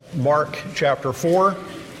Mark chapter 4,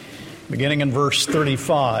 beginning in verse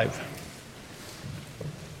 35.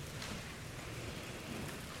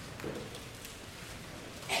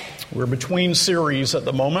 We're between series at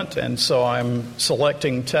the moment, and so I'm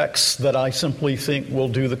selecting texts that I simply think will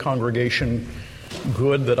do the congregation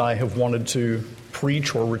good that I have wanted to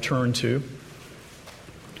preach or return to.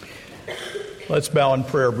 Let's bow in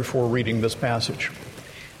prayer before reading this passage.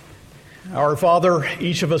 Our Father,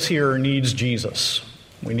 each of us here needs Jesus.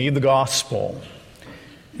 We need the gospel.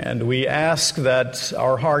 And we ask that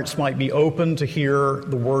our hearts might be open to hear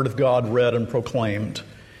the word of God read and proclaimed.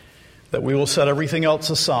 That we will set everything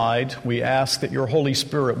else aside. We ask that your Holy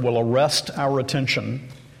Spirit will arrest our attention.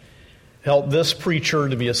 Help this preacher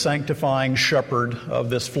to be a sanctifying shepherd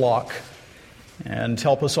of this flock. And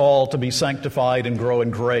help us all to be sanctified and grow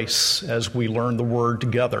in grace as we learn the word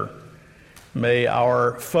together. May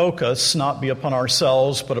our focus not be upon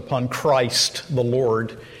ourselves, but upon Christ the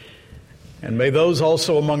Lord. And may those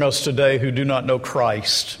also among us today who do not know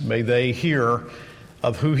Christ, may they hear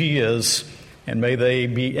of who he is, and may they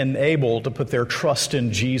be enabled to put their trust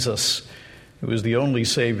in Jesus, who is the only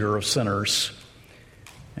Savior of sinners.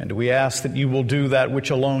 And we ask that you will do that which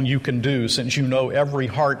alone you can do, since you know every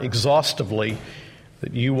heart exhaustively,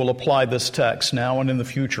 that you will apply this text now and in the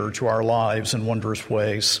future to our lives in wondrous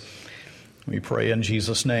ways. We pray in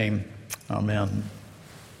Jesus' name. Amen.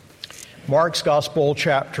 Mark's Gospel,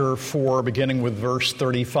 chapter 4, beginning with verse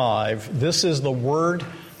 35. This is the word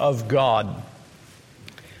of God.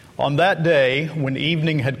 On that day, when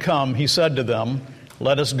evening had come, he said to them,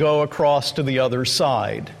 "Let us go across to the other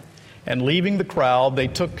side." And leaving the crowd, they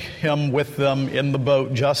took him with them in the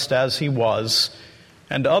boat just as he was,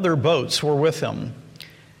 and other boats were with him.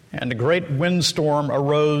 And a great windstorm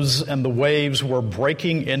arose, and the waves were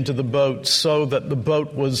breaking into the boat, so that the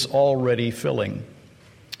boat was already filling.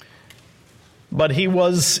 But he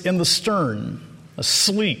was in the stern,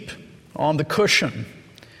 asleep on the cushion.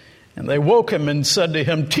 And they woke him and said to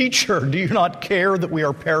him, "Teacher, do you not care that we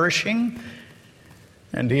are perishing?"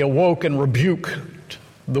 And he awoke and rebuked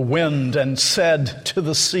the wind and said to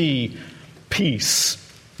the sea, "Peace,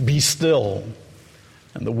 be still."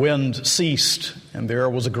 And the wind ceased, and there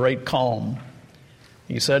was a great calm.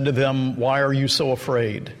 He said to them, "Why are you so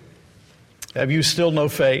afraid? Have you still no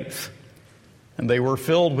faith?" And they were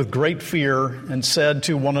filled with great fear and said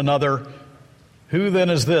to one another, "Who then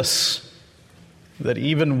is this, that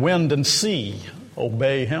even wind and sea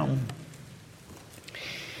obey him?"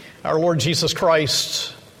 Our Lord Jesus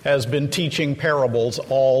Christ has been teaching parables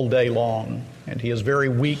all day long, and he is very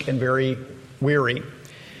weak and very weary.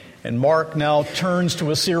 And Mark now turns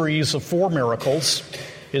to a series of 4 miracles.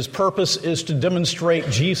 His purpose is to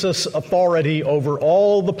demonstrate Jesus' authority over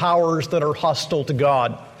all the powers that are hostile to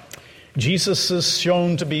God. Jesus is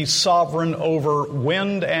shown to be sovereign over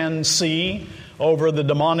wind and sea, over the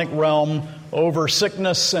demonic realm, over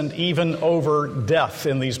sickness, and even over death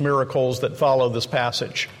in these miracles that follow this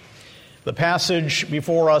passage. The passage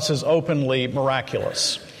before us is openly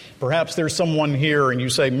miraculous. Perhaps there's someone here and you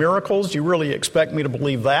say, "Miracles? Do you really expect me to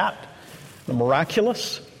believe that? The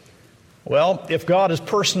miraculous?" Well, if God is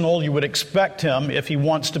personal, you would expect him, if he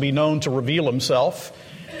wants to be known, to reveal himself.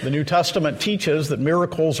 The New Testament teaches that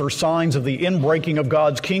miracles are signs of the inbreaking of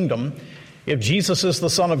God's kingdom. If Jesus is the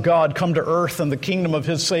Son of God come to earth and the kingdom of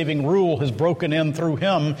his saving rule has broken in through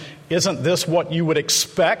him, isn't this what you would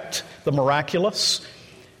expect, the miraculous?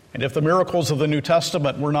 And if the miracles of the New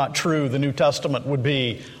Testament were not true, the New Testament would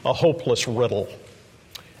be a hopeless riddle.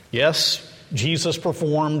 Yes, Jesus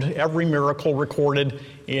performed every miracle recorded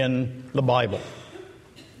in the Bible.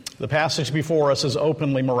 The passage before us is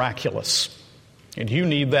openly miraculous. And you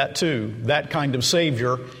need that too, that kind of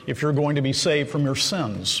Savior, if you're going to be saved from your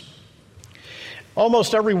sins.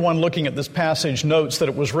 Almost everyone looking at this passage notes that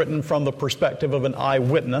it was written from the perspective of an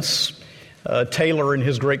eyewitness. Taylor, in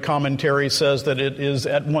his great commentary, says that it is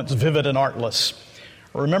at once vivid and artless.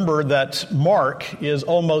 Remember that Mark is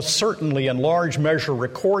almost certainly in large measure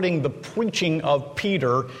recording the preaching of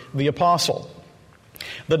Peter the apostle.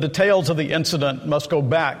 The details of the incident must go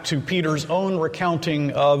back to Peter's own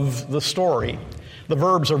recounting of the story. The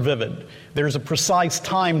verbs are vivid. There's a precise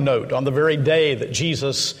time note on the very day that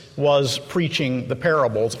Jesus was preaching the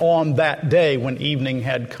parables. On that day when evening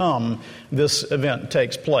had come, this event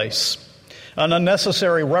takes place. An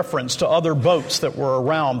unnecessary reference to other boats that were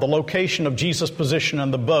around, the location of Jesus' position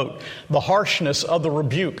in the boat, the harshness of the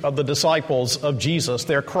rebuke of the disciples of Jesus,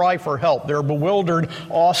 their cry for help, their bewildered,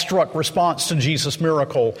 awestruck response to Jesus'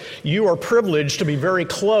 miracle. You are privileged to be very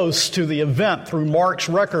close to the event through Mark's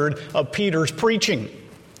record of Peter's preaching,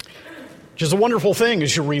 which is a wonderful thing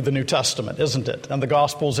as you read the New Testament, isn't it? And the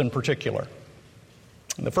Gospels in particular.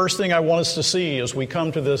 And the first thing I want us to see as we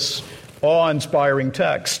come to this awe-inspiring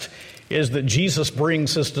text is that Jesus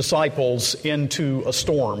brings his disciples into a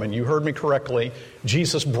storm. And you heard me correctly.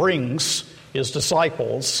 Jesus brings his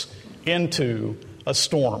disciples into a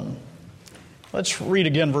storm. Let's read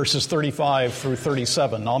again verses 35 through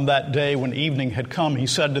 37. On that day when evening had come, he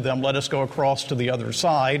said to them, "Let us go across to the other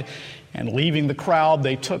side." And leaving the crowd,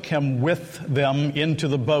 they took him with them into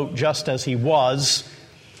the boat just as he was.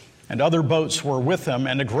 And other boats were with him,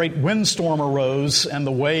 and a great windstorm arose, and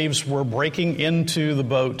the waves were breaking into the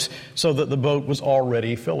boat, so that the boat was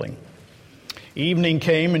already filling. Evening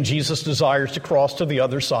came, and Jesus desires to cross to the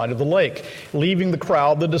other side of the lake. Leaving the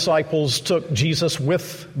crowd, the disciples took Jesus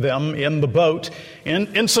with them in the boat. And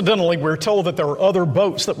incidentally, we're told that there were other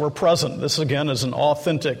boats that were present. This, again, is an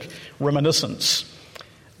authentic reminiscence.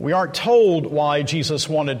 We aren't told why Jesus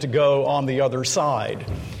wanted to go on the other side.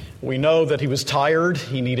 We know that he was tired,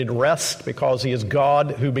 he needed rest because he is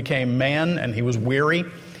God who became man, and he was weary.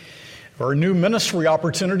 For a new ministry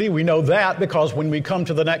opportunity, we know that because when we come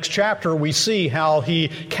to the next chapter, we see how he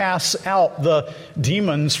casts out the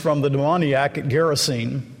demons from the demoniac at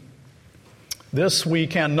Gerasene. This we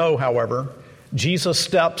can know, however, Jesus'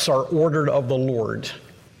 steps are ordered of the Lord,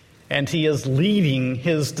 and he is leading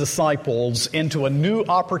his disciples into a new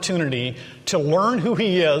opportunity to learn who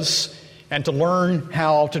he is and to learn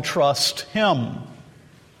how to trust him.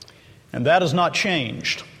 And that has not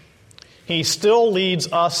changed. He still leads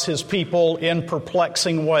us, his people, in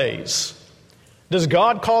perplexing ways. Does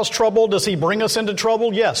God cause trouble? Does he bring us into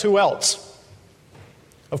trouble? Yes. Who else?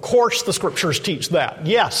 Of course the Scriptures teach that.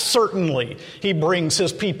 Yes, certainly he brings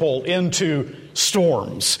his people into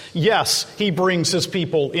storms. Yes, he brings his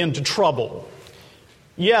people into trouble.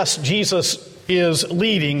 Yes, Jesus is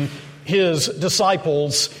leading his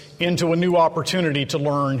disciples into a new opportunity to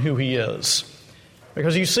learn who he is.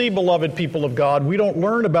 Because you see, beloved people of God, we don't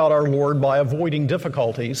learn about our Lord by avoiding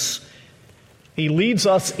difficulties. He leads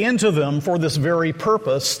us into them for this very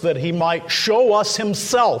purpose, that he might show us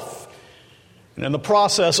himself, and in the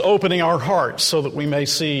process opening our hearts so that we may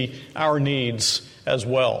see our needs as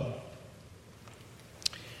well.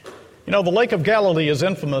 You know, the Lake of Galilee is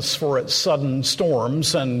infamous for its sudden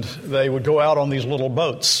storms, and they would go out on these little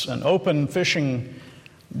boats, an open fishing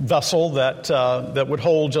vessel that would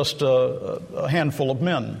hold just a handful of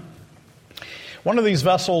men. One of these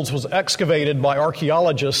vessels was excavated by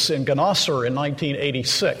archaeologists in Gennesaret in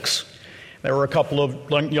 1986. There were a couple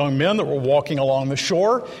of young men that were walking along the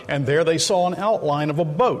shore, and there they saw an outline of a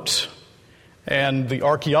boat. And the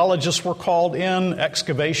archaeologists were called in.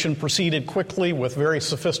 Excavation proceeded quickly with very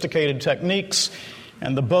sophisticated techniques.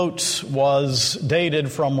 And the boat was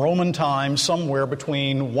dated from Roman times, somewhere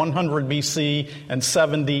between 100 BC and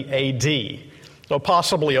 70 AD. So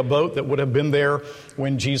possibly a boat that would have been there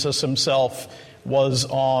when Jesus himself was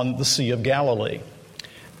on the Sea of Galilee.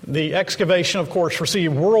 The excavation, of course,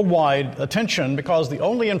 received worldwide attention because the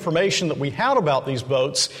only information that we had about these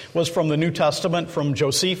boats was from the New Testament, from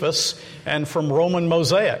Josephus, and from Roman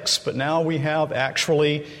mosaics. But now we have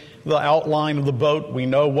actually the outline of the boat. We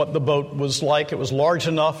know what the boat was like. It was large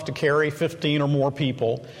enough to carry 15 or more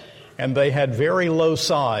people, and they had very low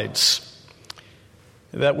sides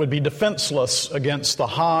that would be defenseless against the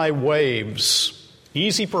high waves.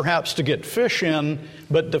 Easy perhaps to get fish in,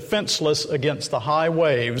 but defenseless against the high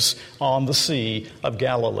waves on the Sea of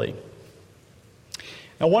Galilee.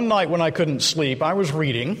 Now, one night when I couldn't sleep, I was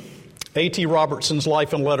reading A.T. Robertson's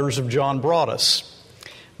Life and Letters of John Broadus.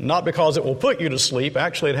 Not because it will put you to sleep.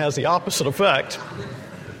 Actually, it has the opposite effect.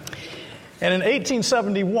 And in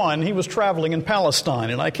 1871, he was traveling in Palestine,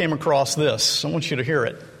 and I came across this. I want you to hear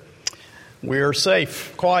it. "We are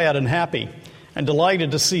safe, quiet, and happy, and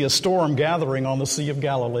delighted to see a storm gathering on the Sea of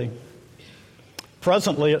Galilee.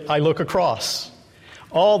 Presently, I look across.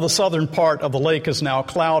 All the southern part of the lake is now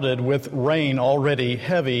clouded with rain already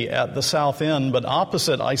heavy at the south end, but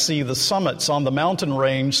opposite I see the summits on the mountain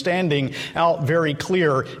range standing out very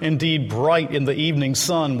clear, indeed bright in the evening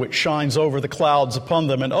sun which shines over the clouds upon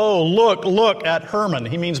them. And oh, look at Hermon."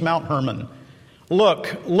 He means Mount Hermon.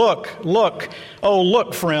 Look. Oh,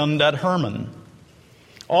 look, friend, at Hermon.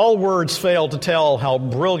 All words fail to tell how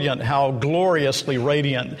brilliant, how gloriously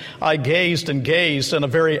radiant. I gazed and gazed in a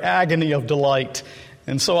very agony of delight.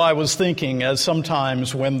 And so I was thinking, as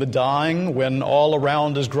sometimes when the dying, when all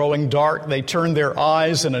around is growing dark, they turn their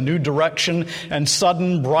eyes in a new direction, and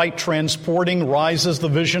sudden, bright, transporting rises the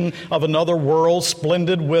vision of another world,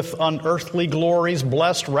 splendid with unearthly glories,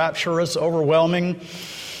 blessed, rapturous, overwhelming.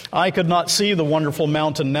 I could not see the wonderful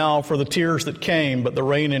mountain now for the tears that came, but the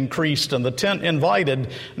rain increased, and the tent invited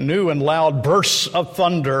new and loud bursts of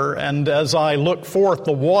thunder. And as I look forth,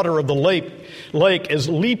 the water of the lake is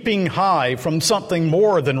leaping high from something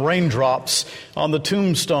more than raindrops. On the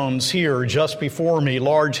tombstones here just before me,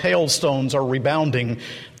 large hailstones are rebounding.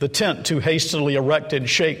 The tent, too hastily erected,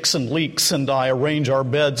 shakes and leaks, and I arrange our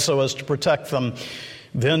beds so as to protect them.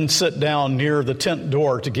 Then sit down near the tent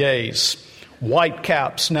door to gaze. White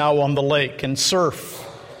caps now on the lake, and surf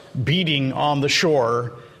beating on the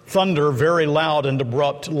shore. Thunder very loud and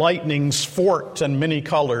abrupt, lightnings forked and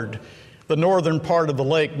many-colored. The northern part of the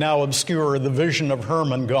lake now obscure, the vision of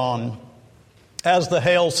Hermon gone. As the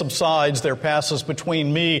hail subsides, there passes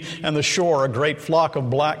between me and the shore a great flock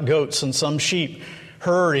of black goats and some sheep,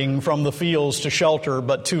 hurrying from the fields to shelter,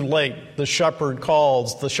 but too late. The shepherd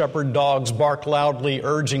calls, the shepherd dogs bark loudly,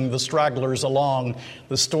 urging the stragglers along.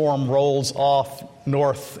 The storm rolls off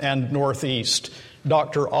north and northeast.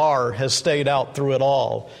 Dr. R. has stayed out through it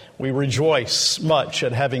all. We rejoice much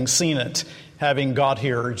at having seen it, having got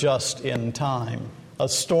here just in time. A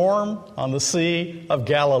storm on the Sea of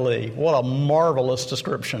Galilee. What a marvelous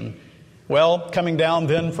description. Well, coming down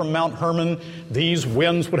then from Mount Hermon, these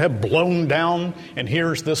winds would have blown down, and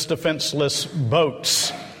here's this defenseless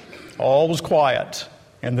boat. All was quiet,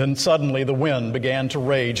 and then suddenly the wind began to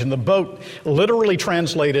rage, and the boat, literally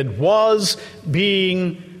translated, was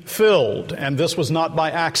being filled. And this was not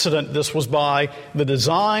by accident. This was by the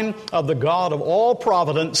design of the God of all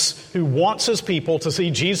providence, who wants his people to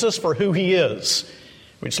see Jesus for who he is.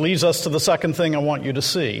 Which leads us to the second thing I want you to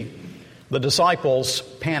see. The disciples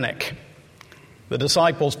panic. The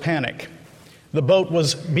disciples panic. The boat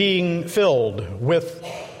was being filled with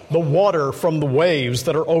the water from the waves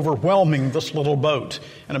that are overwhelming this little boat.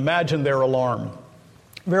 And imagine their alarm.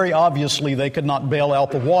 Very obviously, they could not bail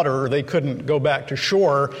out the water. They couldn't go back to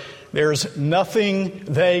shore. There's nothing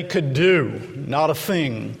they could do, not a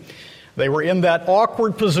thing. They were in that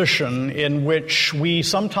awkward position in which we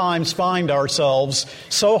sometimes find ourselves,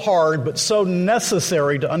 so hard but so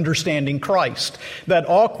necessary to understanding Christ. That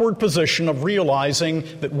awkward position of realizing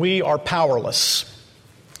that we are powerless,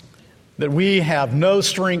 that we have no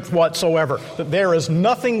strength whatsoever, that there is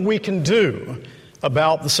nothing we can do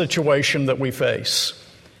about the situation that we face.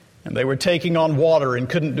 And they were taking on water and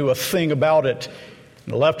couldn't do a thing about it.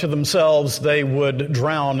 And left to themselves, they would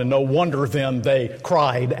drown, and no wonder then they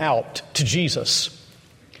cried out to Jesus.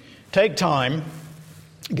 Take time,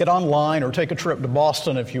 get online or take a trip to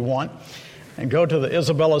Boston if you want, and go to the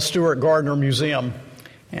Isabella Stewart Gardner Museum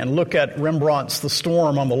and look at Rembrandt's The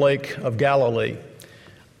Storm on the Lake of Galilee.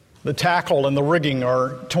 The tackle and the rigging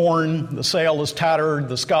are torn, the sail is tattered,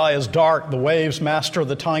 the sky is dark, the waves master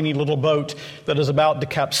the tiny little boat that is about to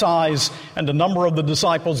capsize, and a number of the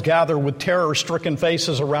disciples gather with terror-stricken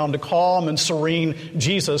faces around a calm and serene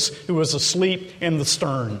Jesus who is asleep in the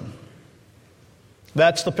stern.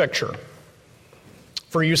 That's the picture.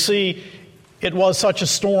 For you see, it was such a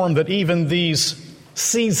storm that even these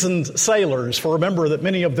seasoned sailors, for remember that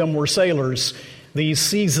many of them were sailors, these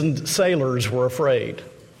seasoned sailors were afraid.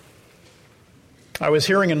 I was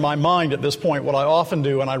hearing in my mind at this point what I often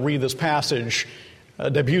do when I read this passage,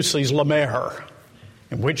 Debussy's La Mer,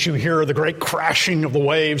 in which you hear the great crashing of the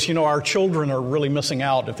waves. You know, our children are really missing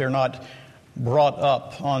out if they're not brought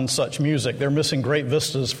up on such music. They're missing great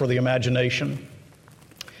vistas for the imagination.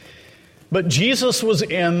 But Jesus was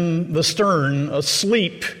in the stern,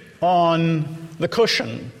 asleep on the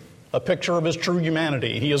cushion, a picture of his true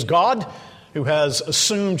humanity. He is God who has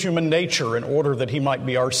assumed human nature in order that he might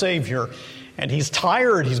be our Savior. And he's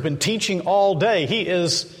tired. He's been teaching all day. He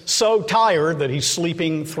is so tired that he's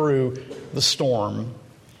sleeping through the storm.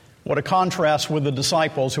 What a contrast with the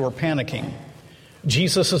disciples who are panicking.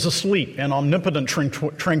 Jesus is asleep in omnipotent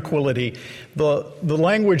tranquility. The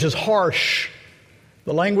language is harsh.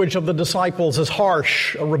 The language of the disciples is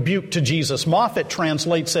harsh, a rebuke to Jesus. Moffat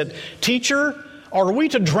translates it, "Teacher, are we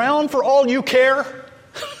to drown for all you care?"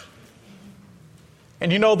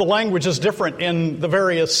 And you know the language is different in the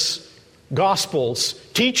various Gospels.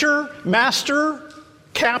 Teacher, master,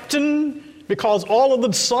 captain, because all of the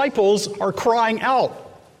disciples are crying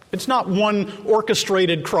out. It's not one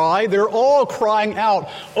orchestrated cry. They're all crying out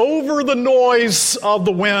over the noise of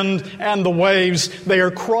the wind and the waves. They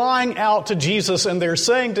are crying out to Jesus, and they're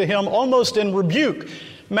saying to him almost in rebuke,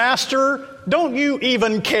 "Master, don't you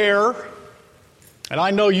even care?" And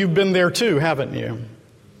I know you've been there too, haven't you?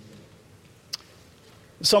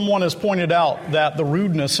 Someone has pointed out that the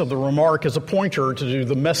rudeness of the remark is a pointer to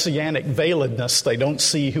the messianic veiledness. They don't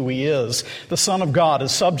see who he is. The Son of God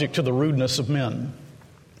is subject to the rudeness of men.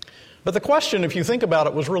 But the question, if you think about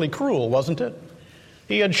it, was really cruel, wasn't it?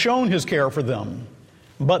 He had shown his care for them,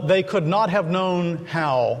 but they could not have known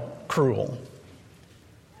how cruel.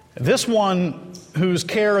 This one whose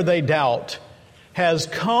care they doubt has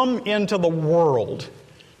come into the world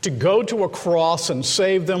to go to a cross and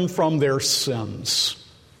save them from their sins.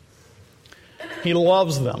 He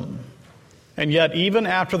loves them. And yet, even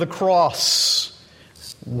after the cross,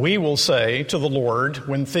 we will say to the Lord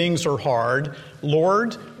when things are hard,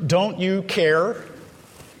 Lord, don't you care?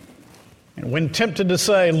 And when tempted to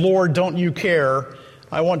say, Lord, don't you care,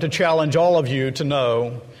 I want to challenge all of you to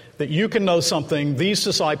know that you can know something these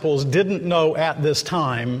disciples didn't know at this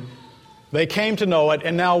time. They came to know it,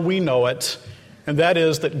 and now we know it. And that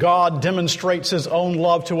is that God demonstrates His own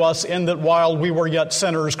love to us in that while we were yet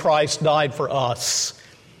sinners, Christ died for us.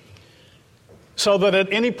 So that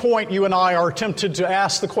at any point you and I are tempted to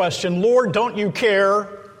ask the question, Lord, don't you care?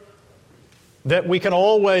 That we can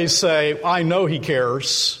always say, I know He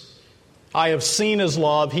cares. I have seen His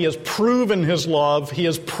love. He has proven His love. He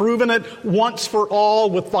has proven it once for all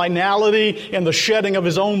with finality in the shedding of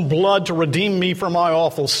His own blood to redeem me from my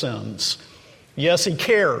awful sins. Yes, He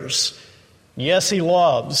cares. Yes, He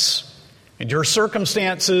loves. And your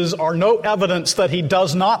circumstances are no evidence that He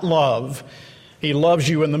does not love. He loves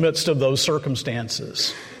you in the midst of those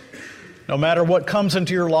circumstances. No matter what comes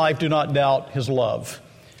into your life, do not doubt His love,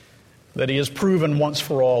 that He has proven once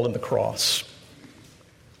for all in the cross.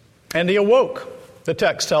 And He awoke, the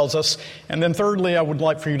text tells us. And then thirdly, I would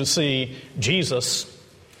like for you to see Jesus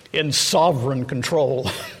in sovereign control.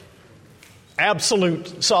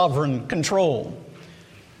 Absolute sovereign control.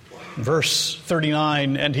 Verse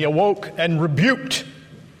 39, and He awoke and rebuked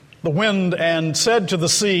the wind and said to the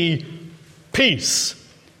sea, Peace,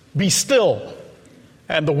 be still.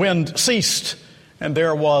 And the wind ceased, and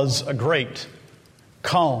there was a great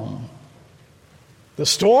calm. The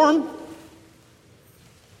storm,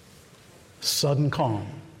 sudden calm.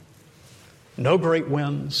 No great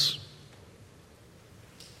winds.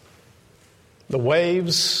 The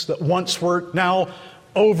waves that once were now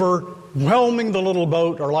overwhelming the little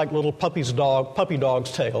boat are like little puppy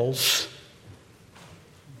dogs' tails.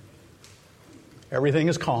 Everything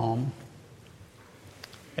is calm,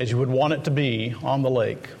 as you would want it to be on the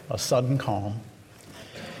lake, a sudden calm.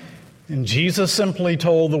 And Jesus simply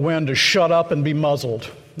told the wind to shut up and be muzzled.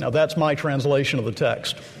 Now that's my translation of the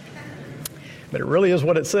text. But it really is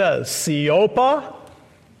what it says. Siopa,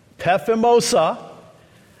 Tephimosa,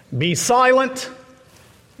 be silent,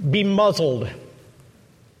 be muzzled.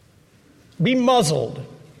 Be muzzled.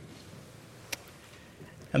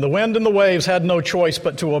 And the wind and the waves had no choice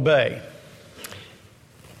but to obey.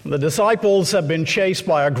 The disciples have been chased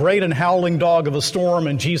by a great and howling dog of a storm,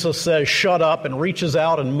 and Jesus says, shut up, and reaches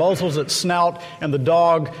out and muzzles its snout, and the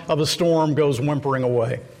dog of a storm goes whimpering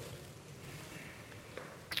away.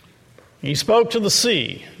 He spoke to the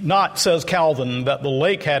sea, not, says Calvin, that the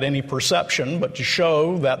lake had any perception, but to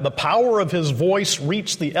show that the power of His voice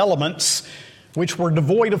reached the elements which were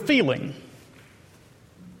devoid of feeling.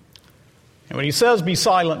 And when He says, be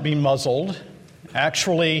silent, be muzzled,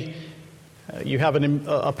 actually, you have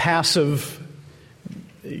a passive,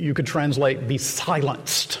 you could translate, be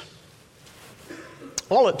silenced.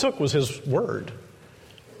 All it took was His word.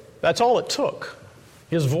 That's all it took,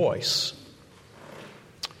 His voice.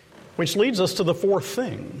 Which leads us to the fourth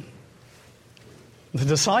thing. The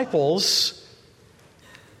disciples,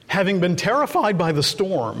 having been terrified by the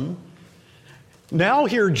storm, now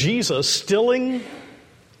hear Jesus stilling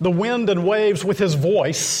the wind and waves with His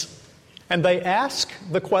voice, and they ask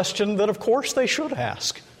the question that, of course, they should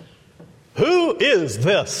ask. Who is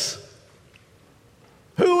this?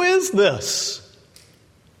 Who is this?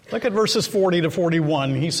 Look at verses 40 to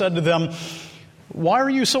 41. He said to them, why are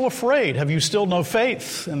you so afraid? Have you still no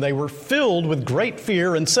faith? And they were filled with great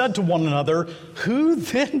fear and said to one another, who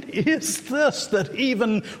then is this that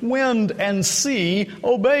even wind and sea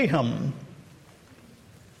obey Him?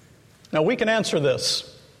 Now we can answer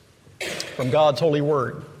this from God's holy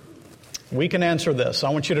word. We can answer this. I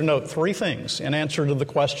want you to note three things in answer to the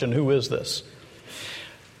question, who is this?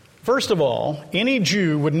 First of all, any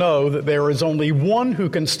Jew would know that there is only one who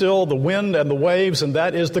can still the wind and the waves, and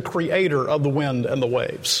that is the Creator of the wind and the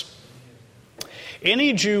waves.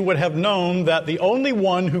 Any Jew would have known that the only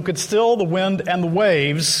one who could still the wind and the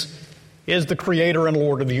waves is the Creator and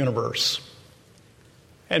Lord of the universe.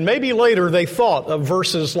 And maybe later they thought of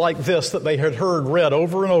verses like this that they had heard read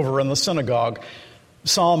over and over in the synagogue.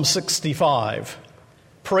 Psalm 65.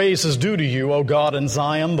 Praise is due to you, O God in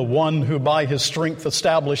Zion, the one who by His strength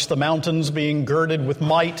established the mountains, being girded with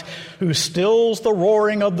might, who stills the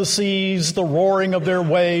roaring of the seas, the roaring of their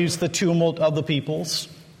waves, the tumult of the peoples.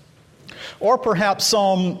 Or perhaps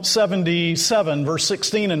Psalm 77, verse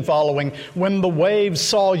 16 and following, when the waves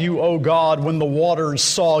saw you, O God, when the waters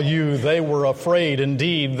saw you, they were afraid.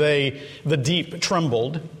 Indeed, the deep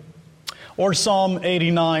trembled. Or Psalm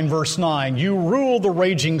 89, verse 9, you rule the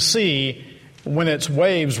raging sea. When its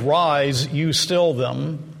waves rise, you still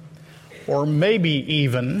them. Or maybe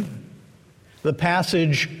even the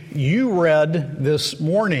passage you read this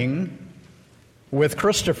morning with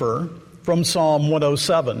Christopher from Psalm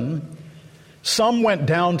 107. Some went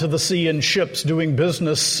down to the sea in ships doing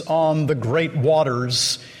business on the great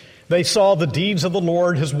waters. They saw the deeds of the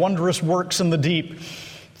Lord, his wondrous works in the deep.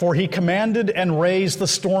 For he commanded and raised the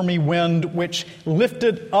stormy wind, which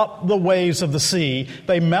lifted up the waves of the sea.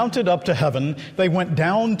 They mounted up to heaven. They went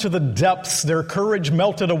down to the depths. Their courage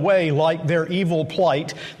melted away like their evil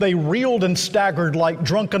plight. They reeled and staggered like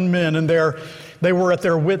drunken men, and they were at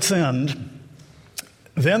their wits' end.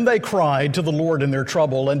 Then they cried to the Lord in their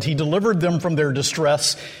trouble, and he delivered them from their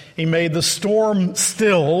distress. He made the storm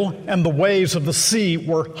still, and the waves of the sea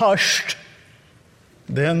were hushed.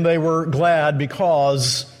 Then they were glad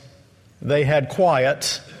because they had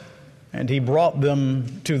quiet, and he brought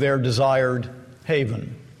them to their desired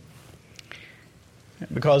haven.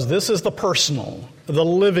 Because this is the personal, the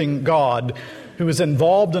living God who is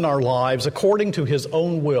involved in our lives according to his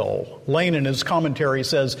own will. Lane in his commentary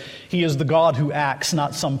says he is the God who acts,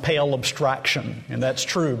 not some pale abstraction. And that's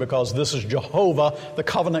true because this is Jehovah, the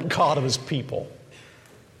covenant God of his people.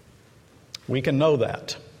 We can know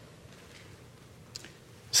that.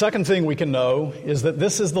 Second thing we can know is that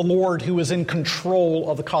this is the Lord who is in control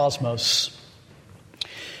of the cosmos.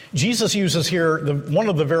 Jesus uses here one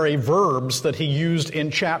of the very verbs that he used in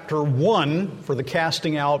chapter 1 for the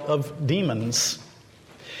casting out of demons.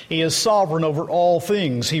 He is sovereign over all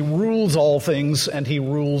things. He rules all things, and he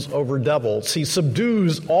rules over devils. He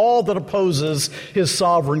subdues all that opposes his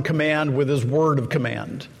sovereign command with his word of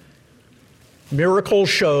command. Miracle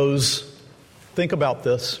shows, think about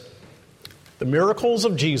this, the miracles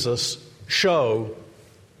of Jesus show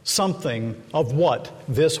something of what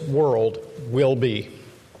this world will be.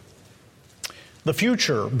 The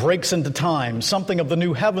future breaks into time. Something of the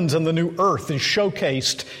new heavens and the new earth is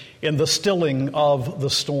showcased in the stilling of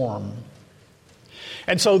the storm.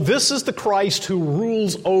 And so this is the Christ who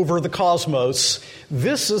rules over the cosmos.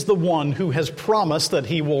 This is the one who has promised that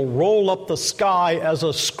he will roll up the sky as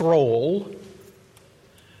a scroll,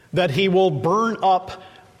 that he will burn up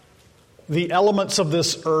the elements of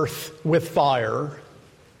this earth with fire,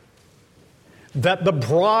 that the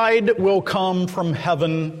bride will come from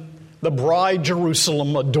heaven, the bride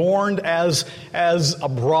Jerusalem, adorned as a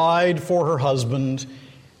bride for her husband.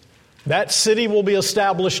 That city will be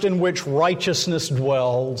established in which righteousness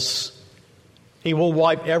dwells. He will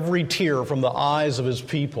wipe every tear from the eyes of his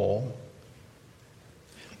people.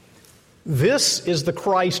 This is the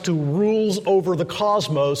Christ who rules over the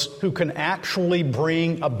cosmos, who can actually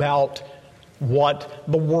bring about what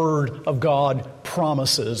the Word of God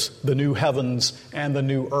promises, the new heavens and the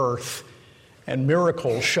new earth. And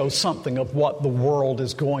miracles show something of what the world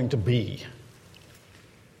is going to be.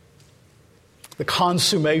 The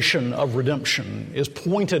consummation of redemption is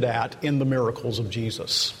pointed at in the miracles of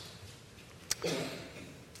Jesus.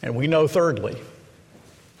 And we know thirdly,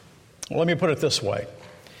 well, let me put it this way.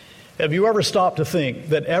 Have you ever stopped to think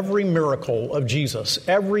that every miracle of Jesus,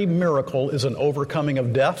 every miracle is an overcoming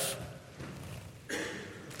of death?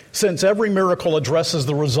 Since every miracle addresses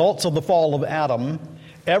the results of the fall of Adam,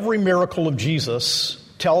 every miracle of Jesus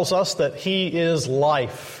tells us that he is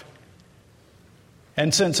life.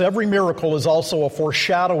 And since every miracle is also a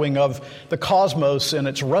foreshadowing of the cosmos and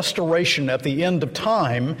its restoration at the end of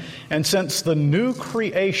time, and since the new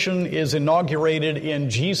creation is inaugurated in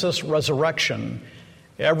Jesus' resurrection,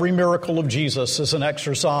 every miracle of Jesus is an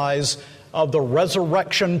exercise of the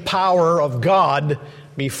resurrection power of God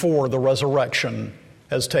before the resurrection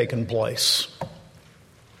has taken place.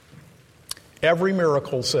 Every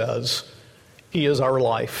miracle says he is our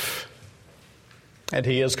life, and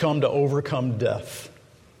he has come to overcome death.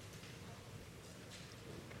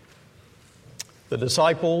 The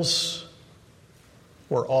disciples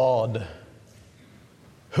were awed.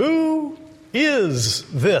 Who is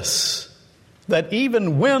this that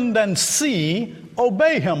even wind and sea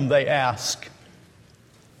obey him, they ask.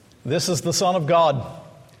 This is the Son of God,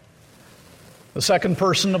 the second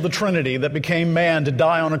person of the Trinity that became man to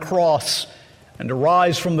die on a cross and to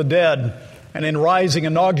rise from the dead, and in rising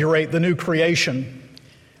inaugurate the new creation.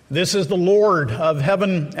 This is the Lord of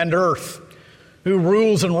heaven and earth, who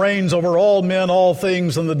rules and reigns over all men, all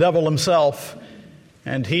things, and the devil himself.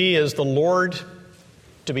 And he is the Lord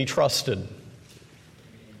to be trusted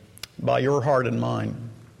by your heart and mine.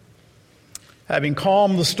 Having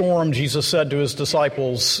calmed the storm, Jesus said to his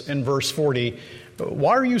disciples in verse 40,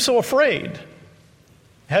 "Why are you so afraid?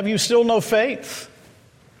 Have you still no faith?"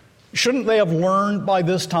 Shouldn't they have learned by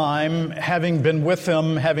this time, having been with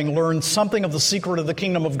him, having learned something of the secret of the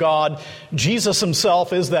kingdom of God? Jesus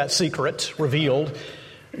himself is that secret revealed.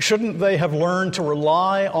 Shouldn't they have learned to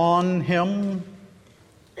rely on him?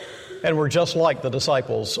 And we're just like the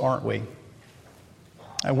disciples, aren't we?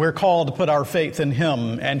 And we're called to put our faith in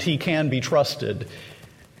him, and he can be trusted.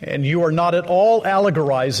 And you are not at all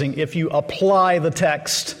allegorizing if you apply the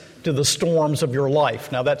text to the storms of your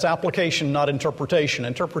life. Now, that's application, not interpretation.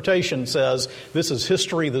 Interpretation says this is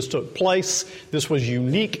history, this took place, this was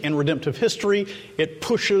unique in redemptive history. It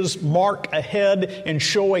pushes Mark ahead in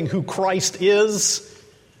showing who Christ is.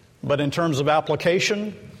 But in terms of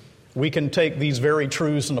application, we can take these very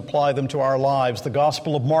truths and apply them to our lives. The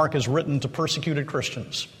Gospel of Mark is written to persecuted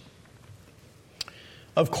Christians.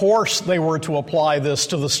 Of course, they were to apply this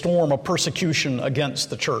to the storm of persecution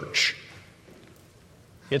against the church.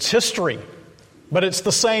 It's history, but it's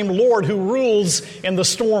the same Lord who rules in the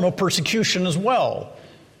storm of persecution as well.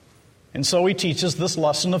 And so he teaches this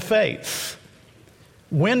lesson of faith.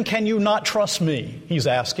 When can you not trust me? He's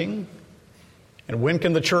asking. And when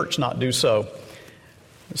can the church not do so?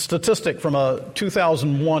 A statistic from a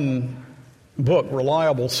 2001 book,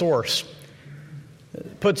 Reliable Source,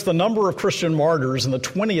 puts the number of Christian martyrs in the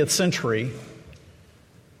 20th century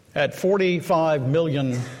at 45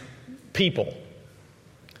 million people.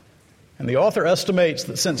 And the author estimates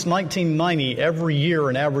that since 1990, every year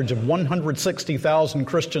an average of 160,000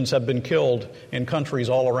 Christians have been killed in countries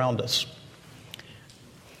all around us.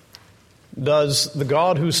 Does the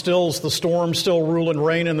God who stills the storm still rule and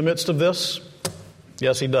reign in the midst of this?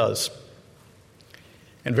 Yes, he does.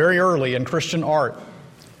 And very early in Christian art,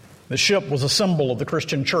 the ship was a symbol of the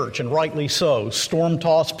Christian church, and rightly so.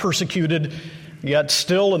 Storm-tossed, persecuted, yet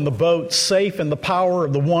still in the boat, safe in the power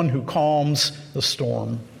of the one who calms the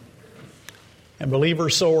storm. And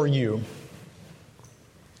believers, so are you.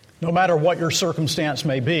 No matter what your circumstance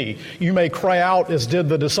may be, you may cry out as did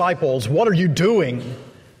the disciples, "What are you doing?"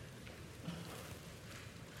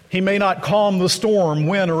 He may not calm the storm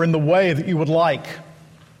when or in the way that you would like.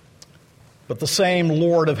 But the same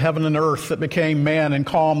Lord of heaven and earth that became man and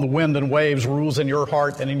calmed the wind and waves rules in your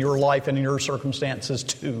heart and in your life and in your circumstances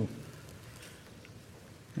too.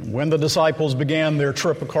 And when the disciples began their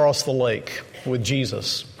trip across the lake with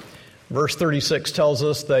Jesus, verse 36 tells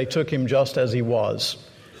us they took him just as he was.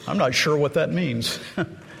 I'm not sure what that means.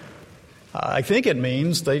 I think it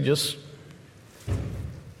means they just,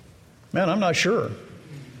 I'm not sure.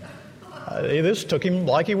 They just took him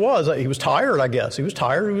like he was. He was tired, I guess. He was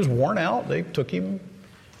tired. He was worn out. They took him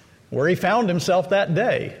where he found himself that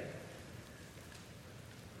day.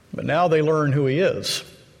 But now they learn who he is.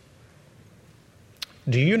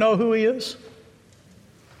 Do you know who he is?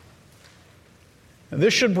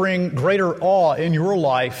 This should bring greater awe in your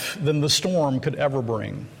life than the storm could ever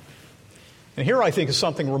bring. And here I think is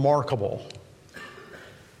something remarkable.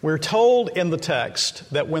 We're told in the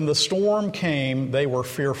text that when the storm came, they were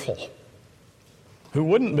fearful. Who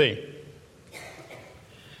wouldn't be?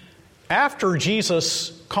 After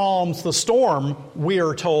Jesus calms the storm, we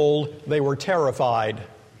are told they were terrified.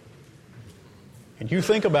 And you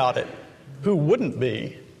think about it, who wouldn't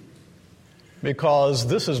be? Because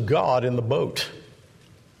this is God in the boat.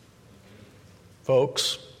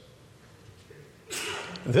 Folks,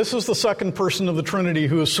 this is the second person of the Trinity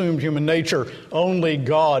who assumed human nature. Only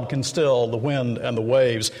God can still the wind and the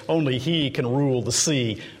waves. Only He can rule the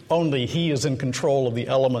sea. Only He is in control of the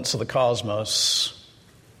elements of the cosmos.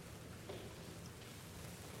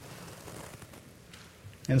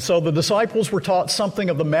 And so the disciples were taught something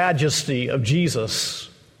of the majesty of Jesus.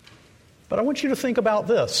 But I want you to think about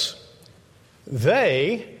this.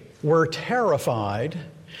 They were terrified.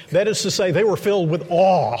 That is to say, they were filled with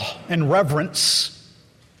awe and reverence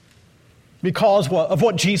because of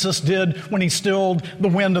what Jesus did when He stilled the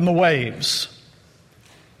wind and the waves.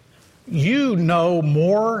 You know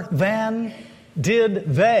more than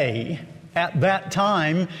did they at that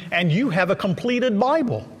time, and you have a completed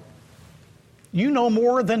Bible. You know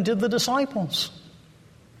more than did the disciples.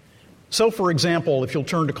 So, for example, if you'll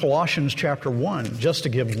turn to Colossians chapter 1, just to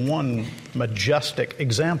give one majestic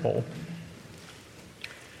example,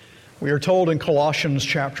 we are told in Colossians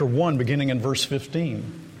chapter 1, beginning in verse 15,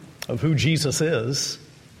 of who Jesus is.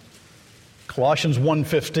 Colossians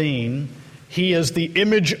 1:15, He is the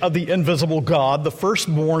image of the invisible God, the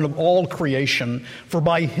firstborn of all creation. For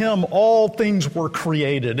by him all things were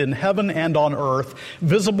created, in heaven and on earth,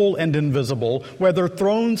 visible and invisible, whether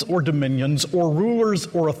thrones or dominions, or rulers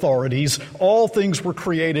or authorities. All things were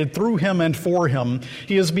created through him and for him.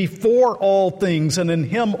 He is before all things, and in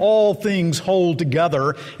him all things hold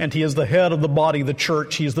together. And he is the head of the body, the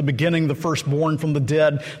church. He is the beginning, the firstborn from the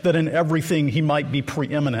dead, that in everything he might be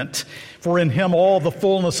preeminent. For in him all the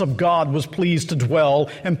fullness of God was pleased to dwell,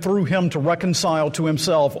 and through him to reconcile to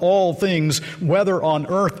himself all things, whether on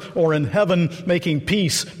earth or in heaven, making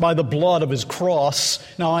peace by the blood of his cross.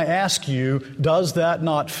 Now I ask you, does that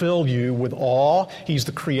not fill you with awe? He's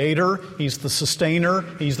the creator, he's the sustainer,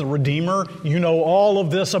 he's the redeemer. You know all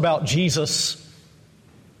of this about Jesus.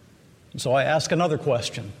 So I ask another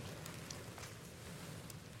question.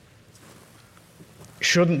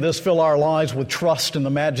 Shouldn't this fill our lives with trust in the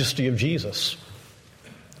majesty of Jesus?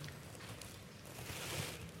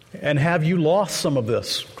 And have you lost some of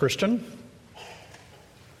this, Christian?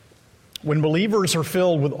 When believers are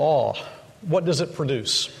filled with awe, what does it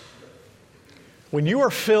produce? When you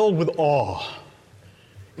are filled with awe,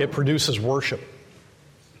 it produces worship,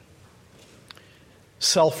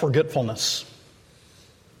 self-forgetfulness,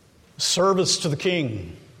 service to the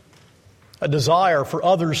King, a desire for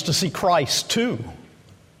others to see Christ too,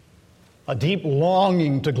 a deep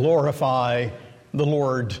longing to glorify the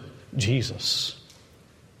Lord Jesus.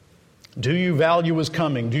 Do you value his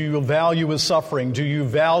coming? Do you value his suffering? Do you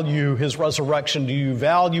value his resurrection? Do you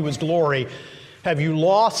value his glory? Have you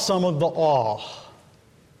lost some of the awe?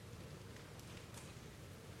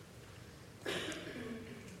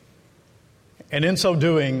 And in so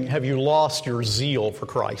doing, have you lost your zeal for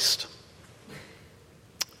Christ?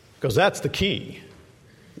 Because that's the key.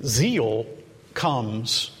 Zeal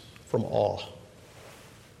comes from awe.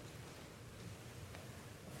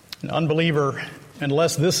 An unbeliever,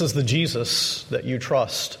 unless this is the Jesus that you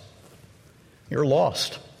trust, you're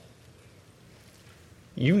lost.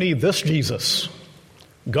 You need this Jesus.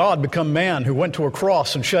 God become man, who went to a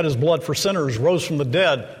cross and shed his blood for sinners, rose from the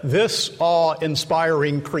dead. This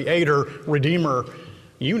awe-inspiring creator, redeemer,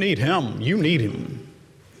 you need him. You need him.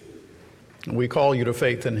 We call you to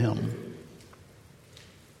faith in him.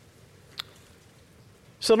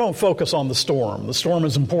 So don't focus on the storm. The storm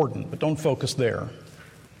is important, but don't focus there.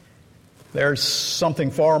 There's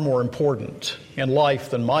something far more important in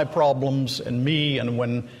life than my problems and me, and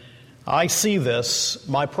when I see this,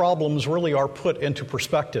 my problems really are put into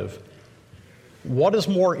perspective. What is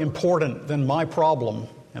more important than my problem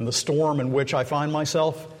and the storm in which I find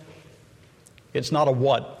myself? It's not a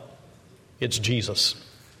what, it's Jesus.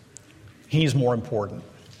 He's more important.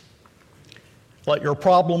 Let your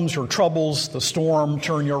problems, your troubles, the storm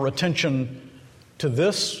turn your attention to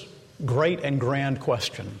this great and grand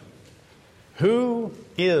question. Who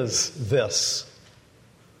is this?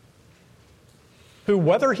 Who,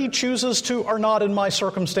 whether he chooses to or not in my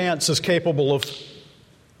circumstance, is capable of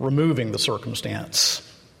removing the circumstance.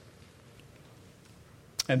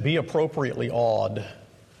 And be appropriately awed.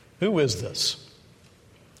 Who is this?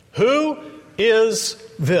 Who is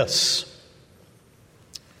this?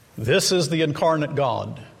 This is the incarnate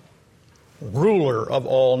God, ruler of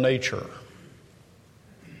all nature,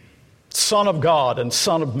 Son of God and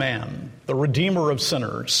Son of man, the Redeemer of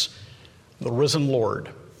sinners, the risen Lord,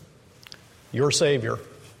 your Savior.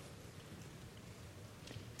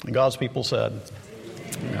 And God's people said,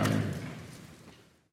 Amen.